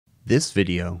This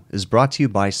video is brought to you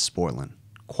by Sporlan,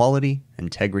 quality,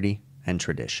 integrity, and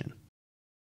tradition.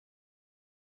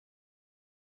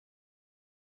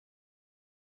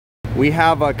 We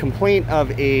have a complaint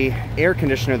of a air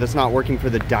conditioner that's not working for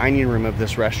the dining room of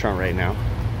this restaurant right now.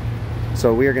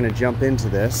 So we are going to jump into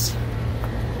this.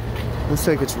 Looks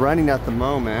like it's running at the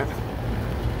moment,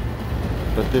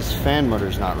 but this fan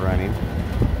motor's not running.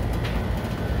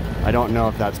 I don't know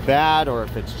if that's bad or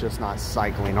if it's just not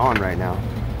cycling on right now.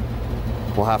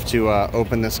 We'll have to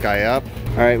open this guy up.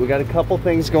 All right, we got a couple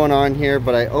things going on here,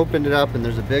 but I opened it up and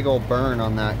there's a big old burn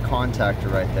on that contactor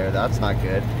right there. That's not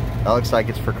good. That looks like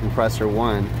it's for compressor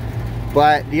 1.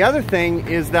 But the other thing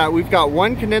is that we've got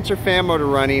one condenser fan motor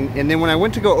running, and then when I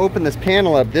went to go open this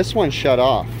panel up, this one shut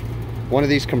off, one of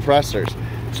these compressors.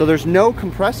 So there's no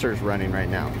compressors running right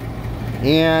now.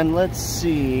 And let's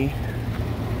see,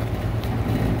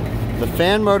 the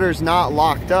fan motor is not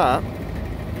locked up.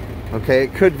 Okay,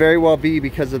 it could very well be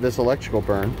because of this electrical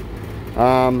burn.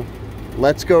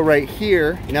 Let's go right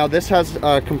here. Now this has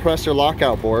compressor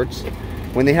lockout boards.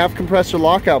 When they have compressor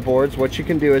lockout boards, what you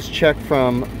can do is check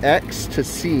from X to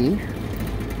C,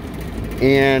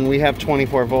 and we have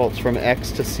 24 volts from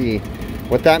X to C.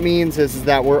 What that means is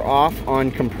that we're off on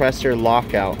compressor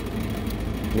lockout.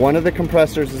 One of the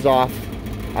compressors is off,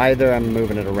 either, I'm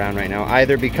moving it around right now,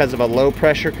 either because of a low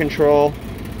pressure control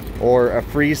or a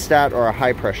freeze stat or a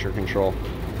high pressure control.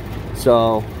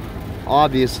 So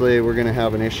obviously we're gonna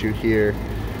have an issue here.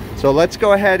 So let's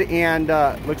go ahead and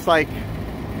looks like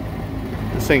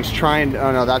this thing's trying,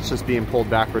 oh no, that's just being pulled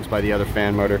backwards by the other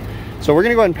fan motor. So we're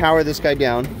gonna go ahead and power this guy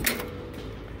down.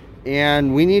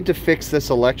 And we need to fix this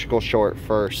electrical short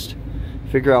first.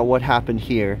 Figure out what happened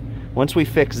here. Once we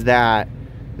fix that,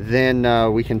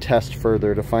 then we can test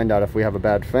further to find out if we have a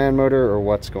bad fan motor or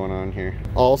what's going on here.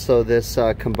 Also, this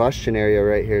combustion area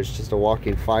right here is just a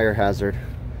walking fire hazard.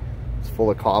 It's full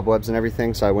of cobwebs and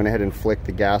everything, so I went ahead and flicked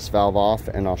the gas valve off,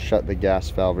 and I'll shut the gas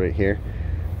valve right here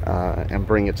and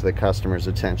bring it to the customer's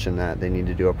attention that they need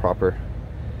to do a proper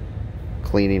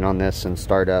cleaning on this and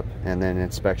start up, and then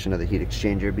inspection of the heat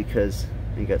exchanger, because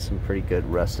you got some pretty good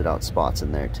rusted out spots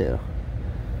in there too.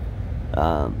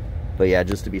 But yeah,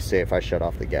 just to be safe, I shut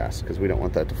off the gas because we don't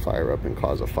want that to fire up and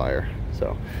cause a fire.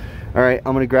 So, all right,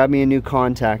 I'm gonna grab me a new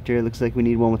contactor. It looks like we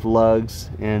need one with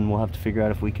lugs, and we'll have to figure out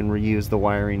if we can reuse the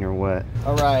wiring or what.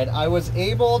 All right, I was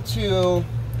able to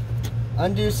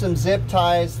undo some zip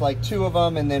ties, like 2 of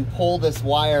them, and then pull this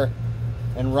wire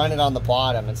and run it on the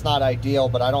bottom. It's not ideal,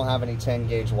 but I don't have any 10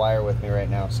 gauge wire with me right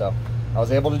now, so I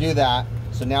was able to do that.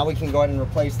 So now we can go ahead and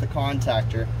replace the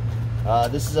contactor.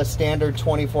 This is a standard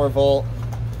 24 volt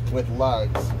with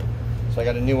lugs. So I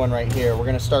got a new one right here. We're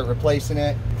gonna start replacing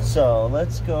it. So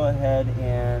let's go ahead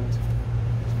and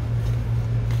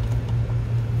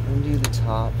undo the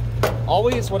top.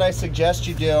 Always what I suggest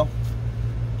you do,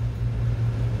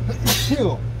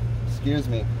 excuse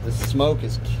me, the smoke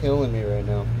is killing me right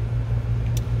now.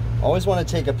 Always want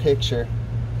to take a picture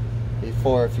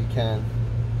before, if you can,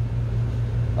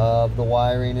 of the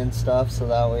wiring and stuff, so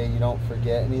that way you don't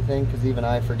forget anything, because even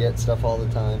I forget stuff all the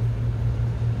time.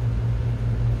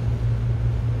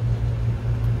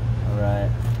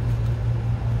 Alright,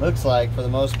 looks like for the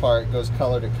most part it goes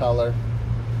color to color.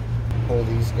 Pull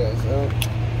these guys up.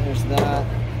 There's that.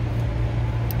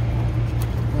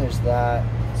 There's that.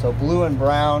 So blue and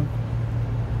brown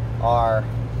are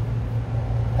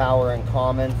power and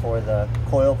common for the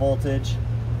coil voltage.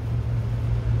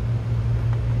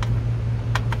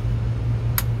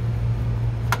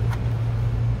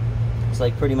 It's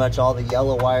like pretty much all the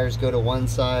yellow wires go to one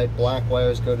side, black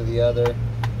wires go to the other.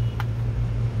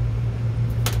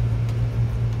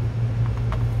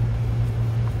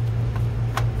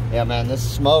 Yeah, man, this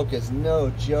smoke is no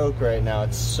joke right now.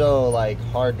 It's so like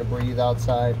hard to breathe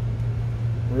outside.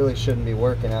 Really shouldn't be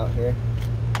working out here.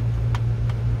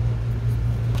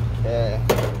 Okay,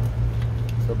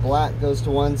 so black goes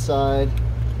to one side,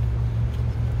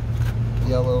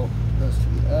 yellow goes to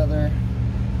the other,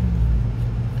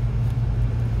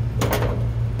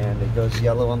 and it goes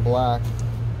yellow and black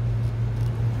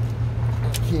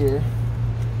up here.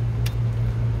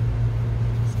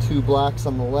 There's 2 blacks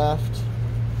on the left,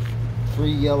 3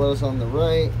 yellows on the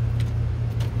right.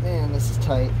 Man, this is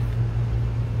tight.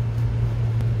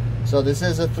 So this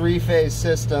is a 3-phase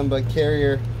system, but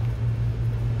Carrier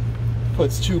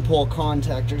puts 2-pole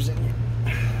contactors in here.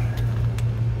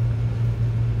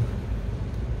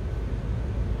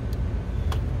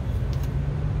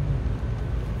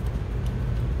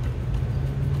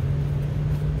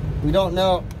 We don't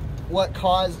know what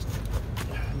caused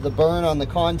the burn on the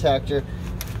contactor.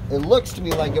 It looks to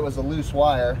me like it was a loose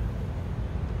wire,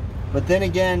 but then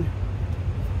again,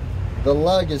 The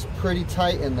lug is pretty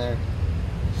tight in there.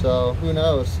 So who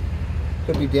knows?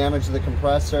 Could be damage to the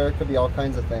compressor, could be all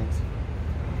kinds of things.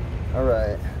 All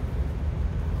right.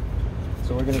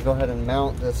 So we're gonna go ahead and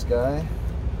mount this guy.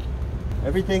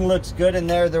 Everything looks good in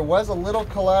there. There was a little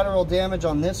collateral damage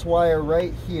on this wire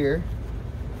right here.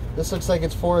 This looks like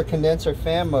it's for a condenser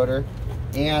fan motor,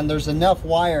 and there's enough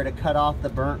wire to cut off the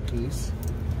burnt piece.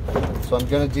 So I'm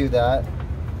gonna do that.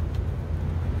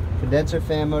 Condenser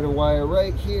fan motor wire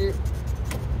right here.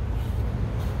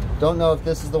 Don't know if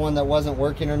this is the one that wasn't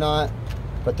working or not,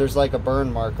 but there's like a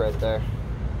burn mark right there.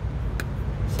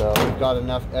 So we've got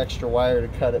enough extra wire to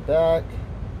cut it back.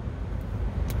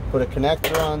 Put a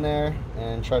connector on there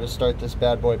and try to start this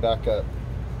bad boy back up.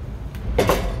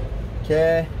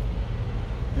 Okay.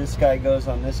 This guy goes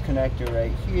on this connector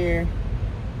right here.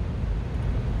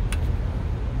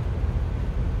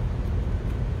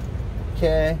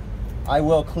 Okay. I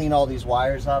will clean all these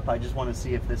wires up. I just want to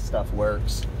see if this stuff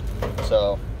works.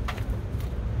 So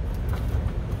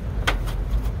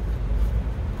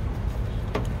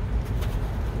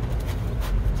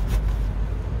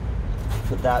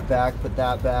put that back, put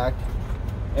that back.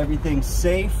 Everything's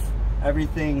safe.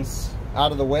 Everything's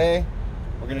out of the way.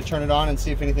 We're gonna turn it on and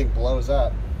see if anything blows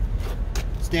up.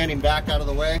 Standing back out of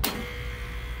the way.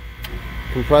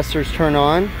 Compressors turn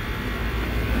on.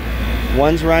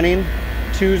 One's running,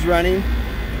 two's running.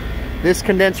 This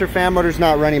condenser fan motor's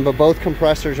not running, but both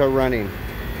compressors are running.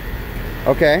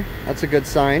 Okay, that's a good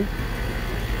sign.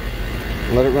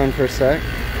 Let it run for a sec.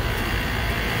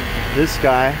 This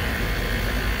guy,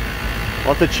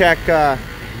 we'll have to check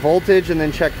voltage and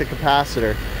then check the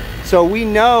capacitor. So we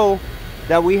know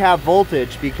that we have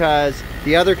voltage because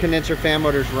the other condenser fan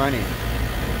motor is running.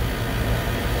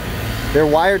 They're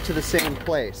wired to the same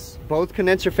place. Both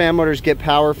condenser fan motors get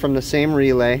power from the same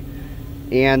relay,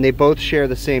 and they both share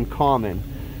the same common.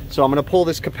 So I'm gonna pull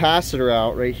this capacitor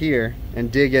out right here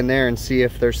and dig in there and see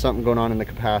if there's something going on in the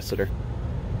capacitor.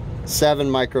 7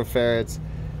 microfarads.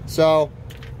 So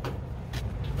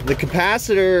the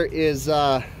capacitor is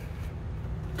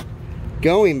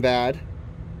going bad,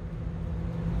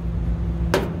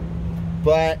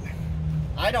 but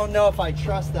I don't know if I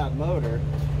trust that motor.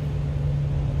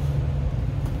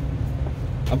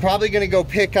 I'm probably gonna go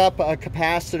pick up a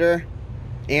capacitor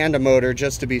and a motor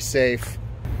just to be safe.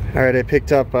 All right, I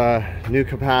picked up a new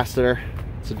capacitor.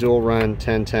 It's a dual run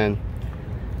 1010.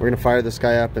 We're gonna fire this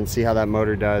guy up and see how that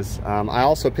motor does. I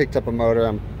also picked up a motor.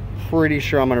 I'm pretty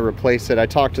sure I'm gonna replace it. I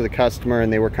talked to the customer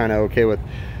and they were kind of okay with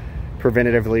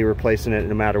preventatively replacing it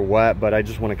no matter what, but I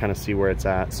just want to kind of see where it's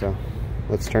at. So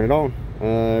let's turn it on.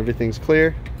 Everything's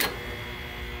clear.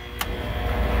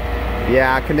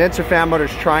 Yeah, condenser fan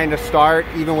motor's trying to start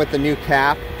even with the new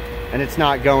cap, and it's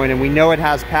not going, and we know it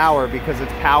has power because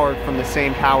it's powered from the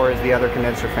same power as the other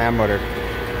condenser fan motor.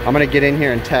 I'm gonna get in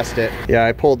here and test it. Yeah,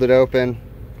 I pulled it open,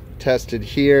 tested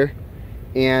here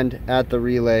and at the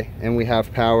relay, and we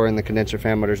have power and the condenser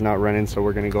fan motor's not running, so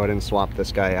we're gonna go ahead and swap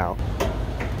this guy out.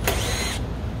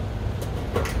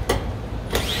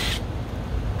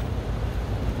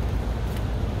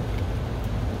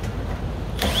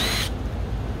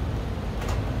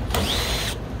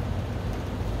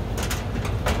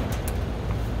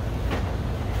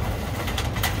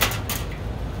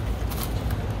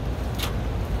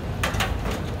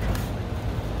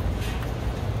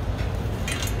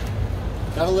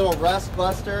 Got a little rust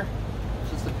buster,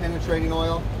 just a penetrating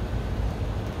oil.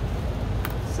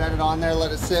 Set it on there,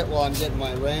 let it sit while I'm getting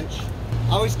my wrench.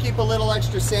 I always keep a little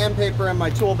extra sandpaper in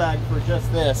my tool bag for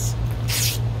just this.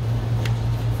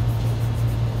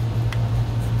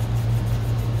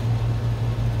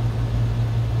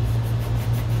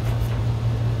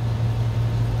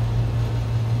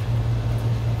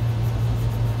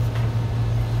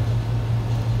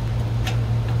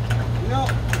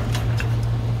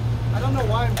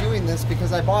 This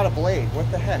because I bought a blade. What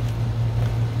the heck?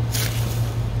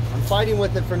 I'm fighting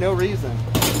with it for no reason.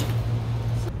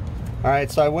 Alright,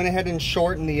 so I went ahead and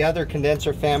shortened the other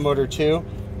condenser fan motor too,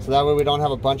 so that way we don't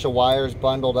have a bunch of wires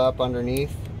bundled up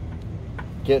underneath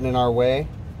getting in our way.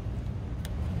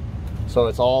 So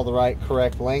it's all the right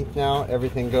correct length now.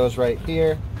 Everything goes right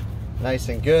here, nice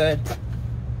and good.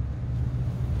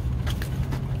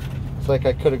 It's like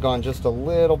I could have gone just a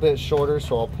little bit shorter,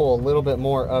 so I'll pull a little bit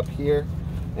more up here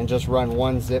and just run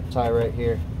one zip tie right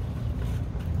here.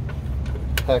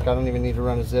 Heck, I don't even need to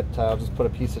run a zip tie. I'll just put a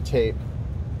piece of tape.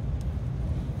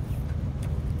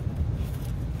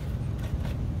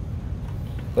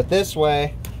 But this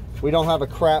way, we don't have a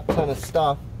crap ton of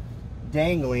stuff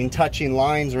dangling, touching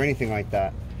lines or anything like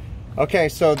that. Okay,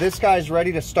 so this guy's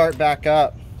ready to start back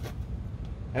up.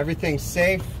 Everything's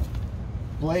safe.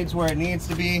 Blade's where it needs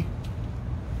to be.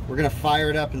 we're gonna fire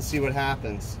it up and see what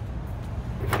happens.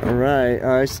 All right,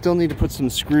 I still need to put some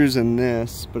screws in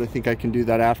this, but I think I can do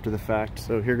that after the fact.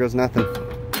 So here goes nothing.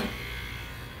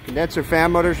 Condenser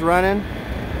fan motor's running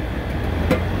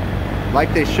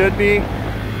like they should be.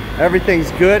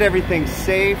 Everything's good, everything's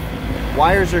safe.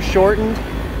 Wires are shortened.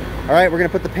 All right, we're gonna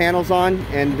put the panels on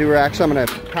and do, actually I'm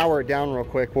gonna power it down real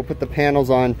quick. We'll put the panels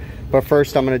on, but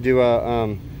first I'm gonna do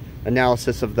a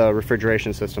analysis of the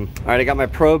refrigeration system. All right, I got my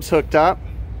probes hooked up.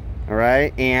 All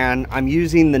right, and I'm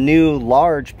using the new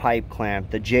large pipe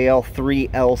clamp, the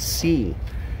JL3LC.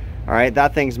 All right,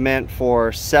 that thing's meant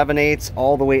for 7/8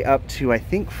 all the way up to, I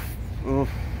think,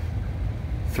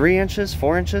 3 inches,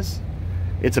 4 inches.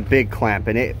 It's a big clamp,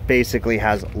 and it basically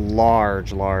has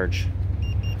large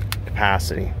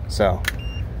capacity. So,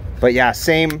 but yeah,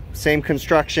 same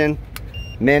construction,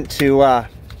 meant to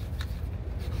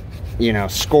you know,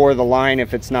 score the line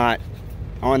if it's not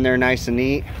on there nice and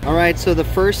neat. All right, so the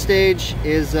first stage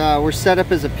is we're set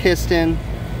up as a piston,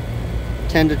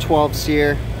 10 to 12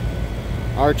 SEER,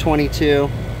 R22.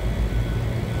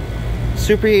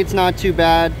 Superheat's not too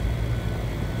bad.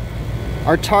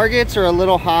 Our targets are a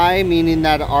little high, meaning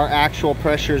that our actual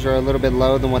pressures are a little bit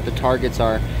low than what the targets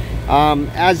are.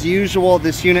 As usual,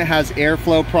 this unit has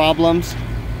airflow problems,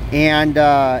 and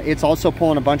it's also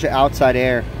pulling a bunch of outside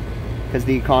air because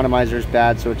the economizer is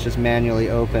bad, so it's just manually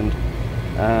opened.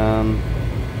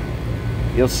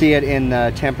 You'll see it in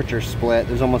the temperature split.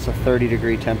 There's almost a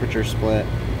 30-degree temperature split.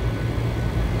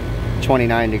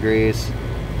 29 degrees.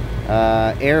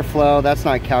 Airflow, that's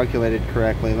not calculated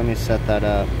correctly. Let me set that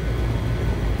up.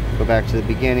 Go back to the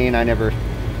beginning. I never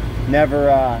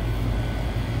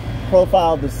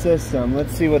profiled the system.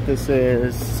 Let's see what this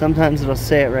is. Sometimes it'll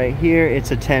say it right here.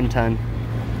 It's a 10-ton.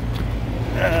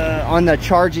 On the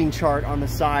charging chart on the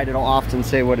side, it'll often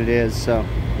say what it is. So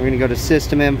we're gonna go to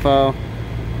system info.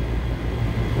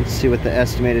 Let's see what the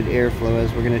estimated airflow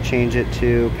is. We're gonna change it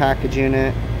to package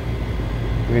unit.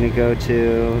 We're gonna go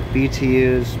to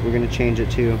BTUs. We're gonna change it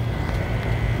to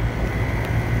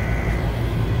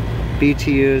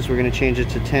BTUs. We're gonna change it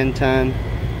to 10-ton.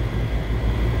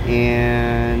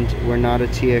 And we're not a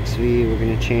TXV. We're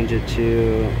gonna change it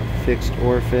to fixed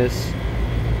orifice.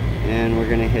 And we're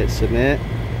gonna hit submit.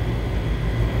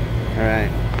 All right.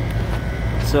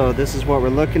 So this is what we're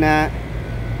looking at.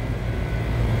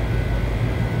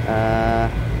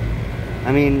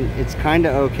 I mean, it's kind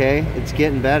of okay. It's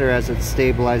getting better as it's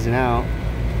stabilizing out.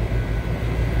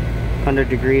 100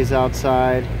 degrees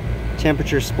outside.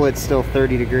 Temperature split's still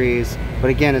 30 degrees. But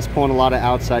again, it's pulling a lot of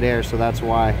outside air, so that's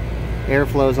why.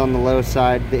 Airflow's on the low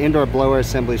side. The indoor blower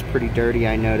assembly is pretty dirty,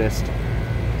 I noticed.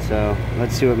 So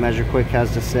let's see what Measure Quick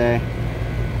has to say.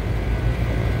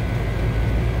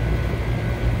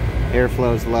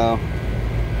 Airflow's low.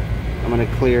 I'm gonna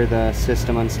clear the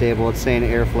system unstable. It's saying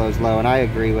airflow's low, and I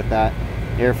agree with that.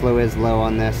 Airflow is low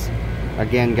on this.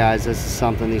 Again, guys, this is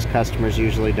something these customers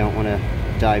usually don't want to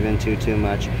dive into too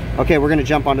much. Okay, we're gonna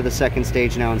jump onto the second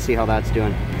stage now and see how that's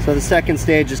doing. So the second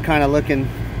stage is kind of looking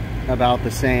about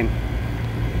the same.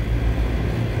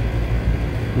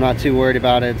 I'm not too worried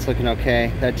about it. It's looking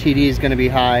okay. That TD is gonna be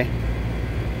high,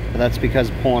 but that's because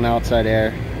of pulling outside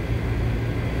air.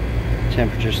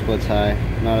 Temperature split's high.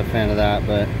 Not a fan of that,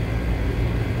 but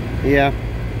yeah.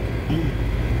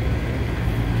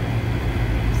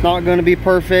 It's not going to be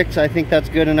perfect. I think that's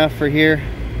good enough for here.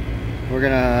 We're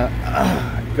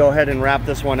gonna go ahead and wrap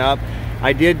this one up.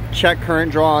 I did check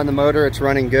current draw on the motor. It's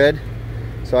running good.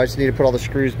 So I just need to put all the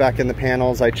screws back in the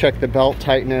panels. I checked the belt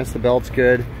tightness. The belt's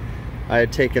good. I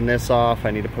had taken this off.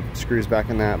 I need to put the screws back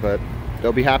in that, but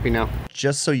they'll be happy now.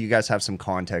 Just so you guys have some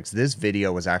context, this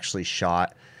video was actually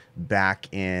shot back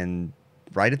in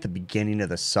right at the beginning of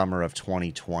the summer of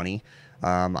 2020.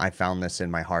 I found this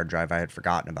in my hard drive. I had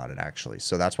forgotten about it, actually.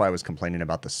 So that's why I was complaining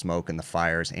about the smoke and the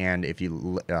fires. And if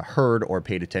you heard or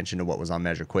paid attention to what was on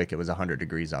Measure Quick, it was 100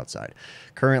 degrees outside.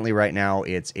 Currently, right now,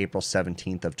 it's April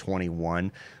 17th of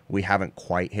 21. We haven't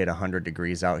quite hit 100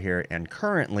 degrees out here. And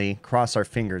currently, cross our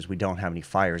fingers, we don't have any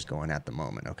fires going at the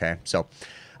moment, okay? So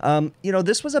you know,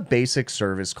 this was a basic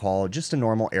service call, just a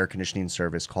normal air conditioning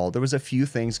service call. There was a few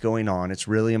things going on. It's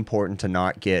really important to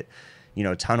not get, you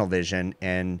know, tunnel vision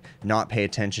and not pay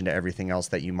attention to everything else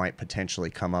that you might potentially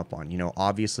come up on. You know,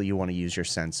 obviously you want to use your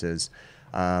senses.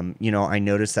 You know, I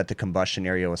noticed that the combustion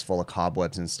area was full of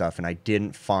cobwebs and stuff, and I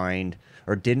didn't find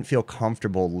or didn't feel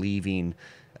comfortable leaving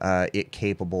it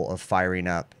capable of firing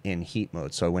up in heat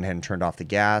mode. So I went ahead and turned off the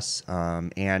gas.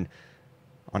 And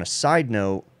on a side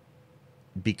note,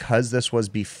 because this was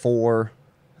before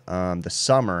the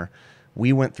summer,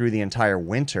 we went through the entire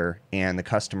winter, and the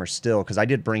customer still, because I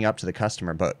did bring up to the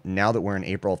customer, but now that we're in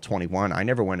April of 21, I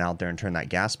never went out there and turned that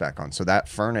gas back on. So that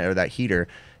furnace or that heater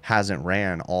hasn't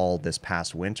ran all this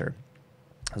past winter.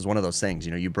 It was one of those things,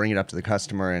 you bring it up to the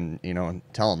customer and, and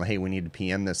tell them, hey, we need to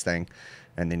PM this thing,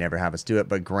 and they never have us do it.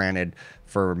 But granted,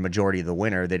 for majority of the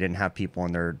winter, they didn't have people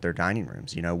in their dining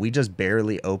rooms. We just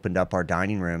barely opened up our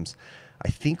dining rooms. I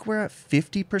think we're at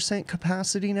 50%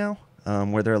 capacity now,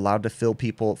 where they're allowed to fill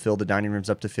the dining rooms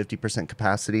up to 50%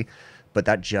 capacity, but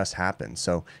that just happened.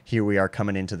 So here we are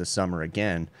coming into the summer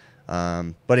again.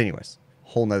 But anyways,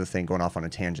 whole nother thing, going off on a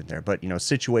tangent there, but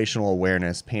situational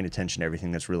awareness, paying attention to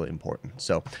everything, that's really important.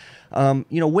 So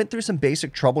went through some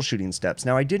basic troubleshooting steps.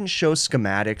 Now, I didn't show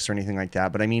schematics or anything like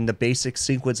that, but I mean the basic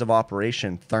sequence of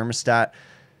operation. Thermostat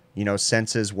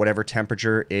senses whatever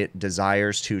temperature it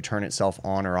desires to turn itself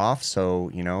on or off. So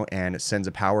and it sends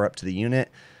a power up to the unit,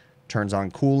 turns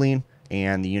on cooling,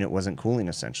 and the unit wasn't cooling,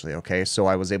 essentially. Okay, so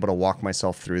I was able to walk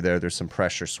myself through there. There's some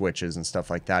pressure switches and stuff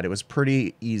like that. It was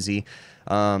pretty easy,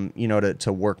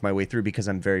 to work my way through, because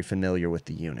I'm very familiar with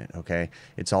the unit. Okay,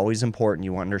 it's always important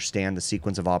you understand the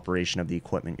sequence of operation of the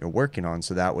equipment you're working on,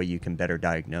 so that way you can better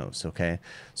diagnose. Okay,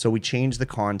 so we changed the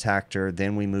contactor,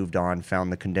 then we moved on, found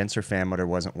the condenser fan motor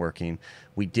wasn't working.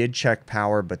 We did check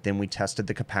power, but then we tested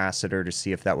the capacitor to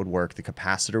see if that would work. The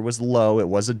capacitor was low. It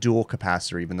was a dual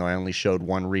capacitor, even though I only showed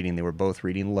one reading. They were both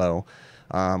reading low.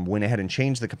 Went ahead and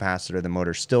changed the capacitor. The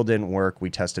motor still didn't work. We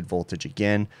tested voltage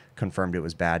again, confirmed it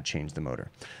was bad, changed the motor.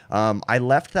 I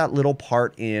left that little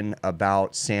part in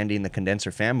about sanding the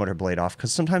condenser fan motor blade off,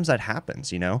 because sometimes that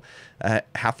happens,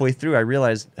 halfway through, I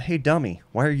realized, hey, dummy,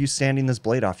 why are you sanding this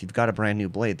blade off? You've got a brand new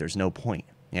blade. There's no point.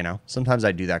 Sometimes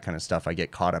I do that kind of stuff. I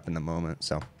get caught up in the moment.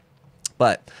 So,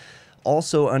 but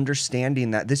also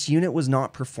understanding that this unit was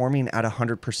not performing at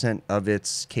 100% of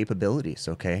its capabilities.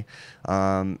 Okay.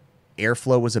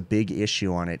 Airflow was a big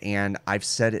issue on it. And I've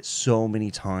said it so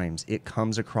many times, it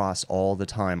comes across all the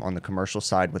time on the commercial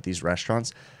side with these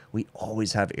restaurants. We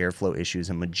always have airflow issues,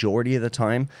 and majority of the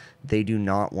time, they do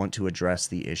not want to address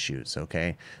the issues.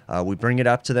 Okay. We bring it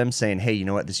up to them saying, hey, you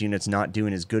know what? This unit's not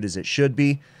doing as good as it should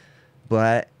be.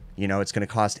 But, it's going to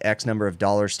cost X number of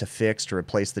dollars to fix, to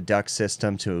replace the duct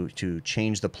system, to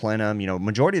change the plenum.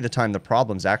 Majority of the time, the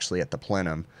problem's actually at the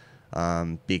plenum,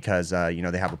 because,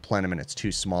 they have a plenum and it's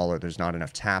too small, or there's not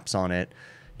enough taps on it,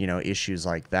 issues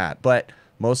like that. But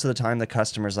most of the time, the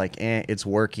customer's like, it's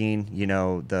working.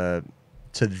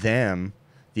 To them,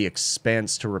 the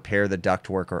expense to repair the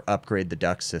ductwork or upgrade the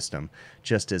duct system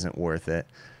just isn't worth it.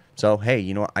 So,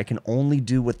 hey, I can only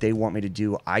do what they want me to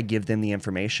do. I give them the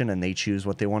information and they choose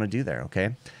what they want to do there,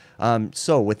 okay?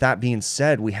 So with that being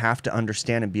said, we have to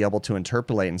understand and be able to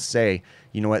interpolate and say,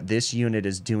 you know what, this unit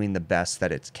is doing the best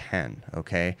that it can,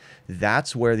 okay?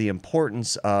 That's where the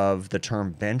importance of the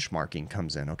term benchmarking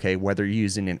comes in, okay? Whether you're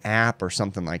using an app or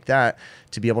something like that,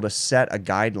 to be able to set a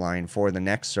guideline for the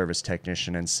next service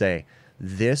technician and say,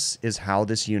 this is how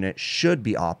this unit should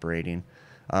be operating.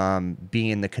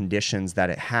 Being the conditions that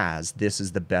it has, this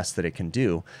is the best that it can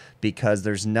do, because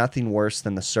there's nothing worse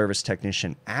than the service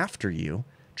technician after you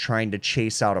trying to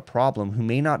chase out a problem who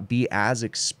may not be as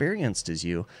experienced as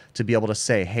you to be able to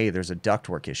say, hey, there's a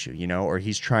ductwork issue, or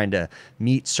he's trying to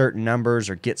meet certain numbers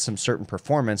or get some certain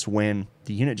performance when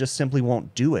the unit just simply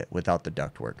won't do it without the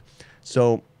ductwork.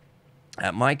 So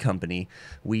at my company,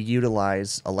 we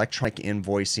utilize electronic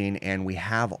invoicing, and we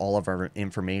have all of our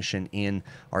information in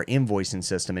our invoicing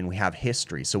system, and we have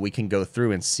history. So we can go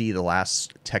through and see the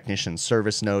last technician's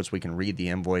service notes. We can read the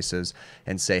invoices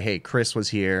and say, hey, Chris was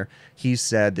here. He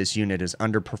said this unit is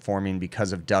underperforming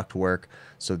because of ductwork.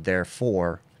 So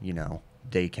therefore,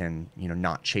 they can,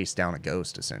 not chase down a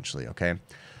ghost, essentially, okay?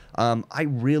 I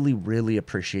really, really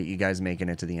appreciate you guys making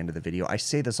it to the end of the video. I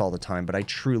say this all the time, but I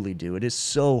truly do. It is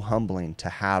so humbling to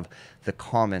have the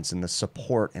comments and the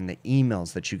support and the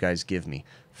emails that you guys give me.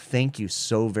 Thank you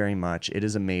so very much. It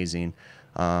is amazing.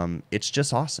 It's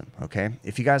just awesome. Okay.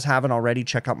 If you guys haven't already,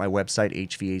 check out my website,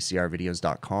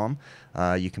 hvacrvideos.com.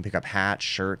 You can pick up hats,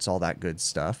 shirts, all that good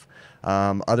stuff.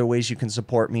 Other ways you can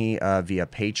support me via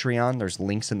Patreon. There's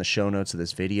links in the show notes of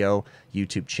this video,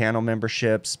 YouTube channel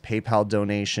memberships, PayPal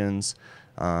donations.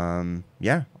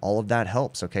 Yeah, all of that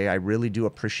helps. Okay. I really do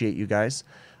appreciate you guys.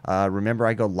 Remember,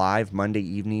 I go live Monday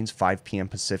evenings, 5 p.m.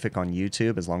 Pacific on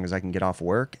YouTube, as long as I can get off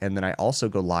work. And then I also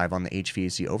go live on the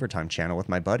HVAC Overtime channel with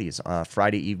my buddies,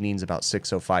 Friday evenings about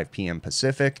 6:05 p.m.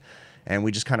 Pacific. And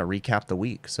we just kind of recap the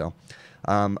week. So,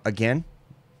 again,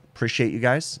 appreciate you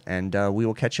guys, and we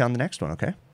will catch you on the next one, okay?